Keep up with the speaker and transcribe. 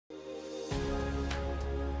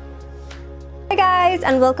Hi guys,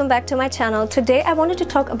 and welcome back to my channel. Today I wanted to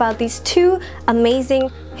talk about these two amazing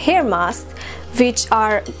hair masks which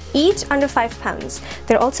are each under £5.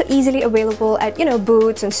 They're also easily available at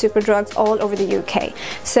Boots and Superdrugs all over the UK.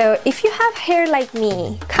 So if you have hair like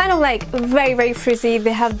me, kind of like very frizzy,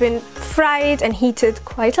 they have been fried and heated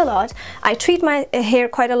quite a lot. I treat my hair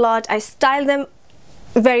quite a lot. I style them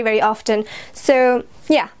very often. So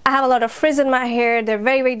yeah, I have a lot of frizz in my hair. They're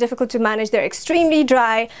very difficult to manage. They're extremely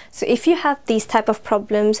dry. So if you have these type of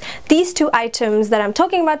problems, these two items that I'm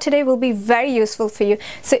talking about today will be very useful for you.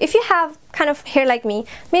 So if you have kind of hair like me,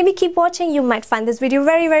 maybe keep watching. You might find this video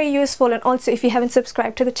very useful. And also, if you haven't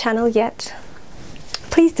subscribed to the channel yet,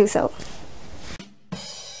 please do so.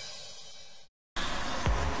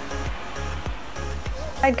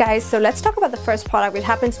 Alright guys, so let's talk about the first product, which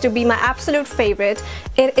happens to be my absolute favorite.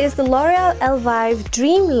 It is the L'Oreal Elvive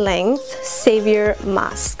Dream Length Savior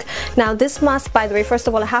Mask. Now this mask, by the way, first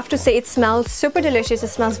of all, I have to say it smells super delicious. It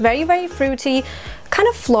smells very fruity, kind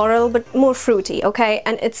of floral, but more fruity, okay?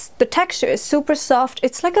 And the texture is super soft.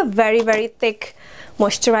 It's like a very thick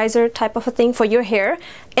moisturizer type of a thing for your hair,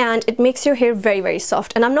 and it makes your hair very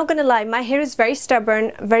soft. And I'm not gonna lie, my hair is very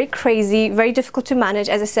stubborn, very crazy, very difficult to manage,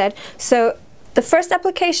 as I said. So the first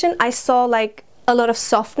application, I saw like a lot of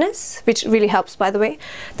softness, which really helps, by the way.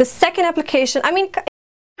 The second application, I mean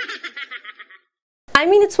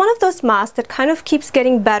it's one of those masks that kind of keeps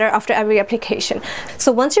getting better after every application.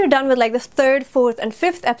 So once you're done with like the third, fourth and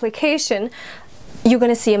fifth application, you're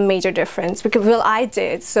gonna see a major difference, because well, I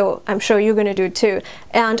did, so I'm sure you're gonna do too.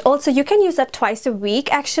 And also you can use that twice a week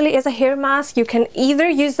actually as a hair mask. You can either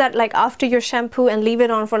use that like after your shampoo and leave it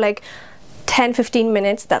on for like 10-15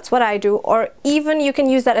 minutes, that's what I do, or even you can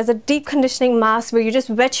use that as a deep conditioning mask where you just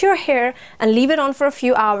wet your hair and leave it on for a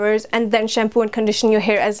few hours and then shampoo and condition your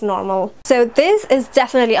hair as normal. So this is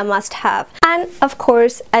definitely a must-have. And of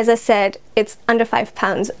course, as I said, it's under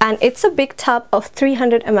 £5 and it's a big tub of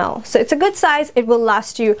 300 ml, so it's a good size. It will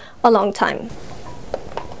last you a long time.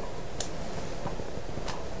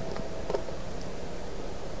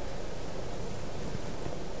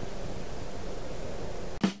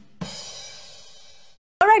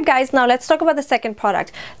 Alright guys, now let's talk about the second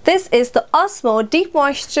product. This is the Osmo Deep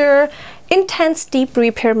Moisture Intense Deep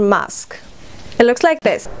Repair Mask. It looks like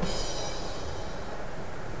this.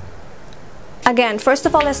 Again, first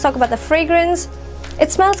of all, let's talk about the fragrance. It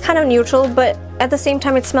smells kind of neutral, but at the same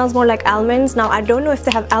time it smells more like almonds. Now I don't know if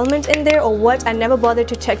they have almond in there or what. I never bothered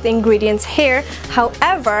to check the ingredients here.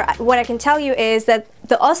 However, what I can tell you is that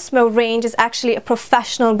the Osmo range is actually a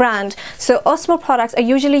professional brand. So Osmo products are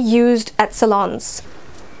usually used at salons.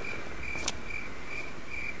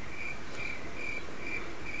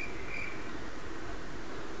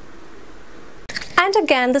 And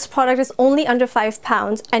again, this product is only under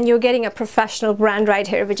 £5 and you're getting a professional brand right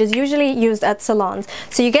here, which is usually used at salons.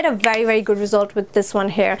 So you get a very good result with this one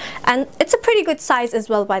here. And it's a pretty good size as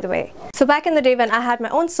well, by the way. So back in the day when I had my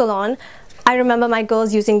own salon, I remember my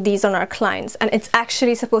girls using these on our clients, and it's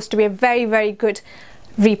actually supposed to be a very good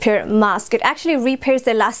repair mask. It actually repairs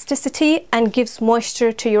the elasticity and gives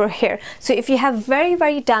moisture to your hair. So if you have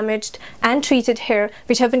very damaged and treated hair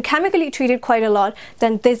which have been chemically treated quite a lot,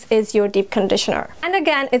 then this is your deep conditioner. And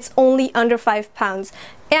again, it's only under £5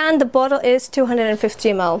 and the bottle is 250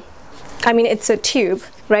 ml. I mean, it's a tube,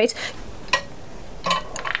 right?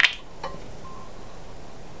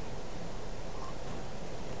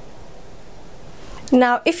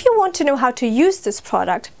 Now, if you want to know how to use this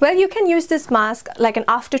product, well, you can use this mask like an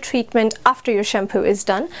after treatment after your shampoo is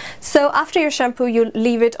done. So after your shampoo, you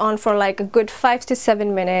leave it on for like a good 5 to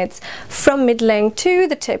 7 minutes from mid-length to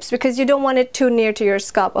the tips, because you don't want it too near to your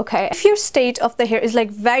scalp, okay? If your state of the hair is like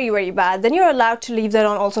very bad, then you're allowed to leave that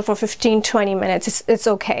on also for 15-20 minutes. It's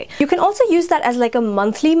okay. You can also use that as like a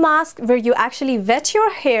monthly mask where you actually wet your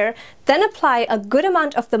hair, then apply a good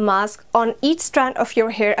amount of the mask on each strand of your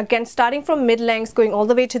hair, again starting from mid-length going all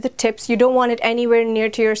the way to the tips. You don't want it anywhere near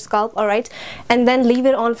to your scalp, all right? And then leave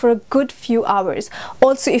it on for a good few hours.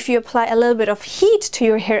 Also, if you apply a little bit of heat to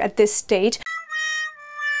your hair at this stage,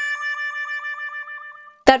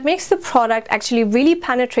 that makes the product actually really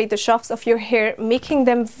penetrate the shafts of your hair, making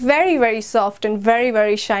them very soft and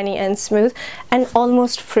very shiny and smooth and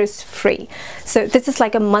almost frizz free. So this is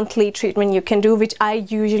like a monthly treatment you can do, which I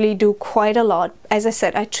usually do quite a lot. as I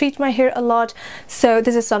said, I treat my hair a lot, so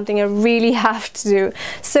this is something I really have to do.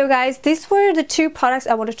 So guys, these were the 2 products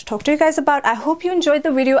I wanted to talk to you guys about. I hope you enjoyed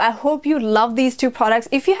the video. I hope you love these 2 products.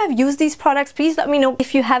 If you have used these products, please let me know.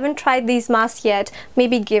 If you haven't tried these masks yet,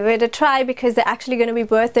 maybe give it a try, because they're actually going to be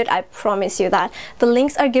worth it. I promise you that. The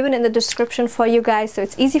links are given in the description for you guys, so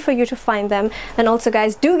it's easy for you to find them. And also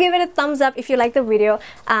guys, do give it a thumbs up if you like the video,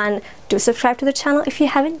 and do subscribe to the channel if you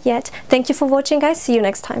haven't yet. Thank you for watching guys. See you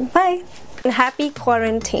next time. Bye. And happy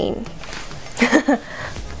quarantine.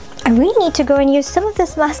 I really need to go and use some of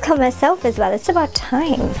this mask on myself as well. It's about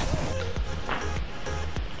time.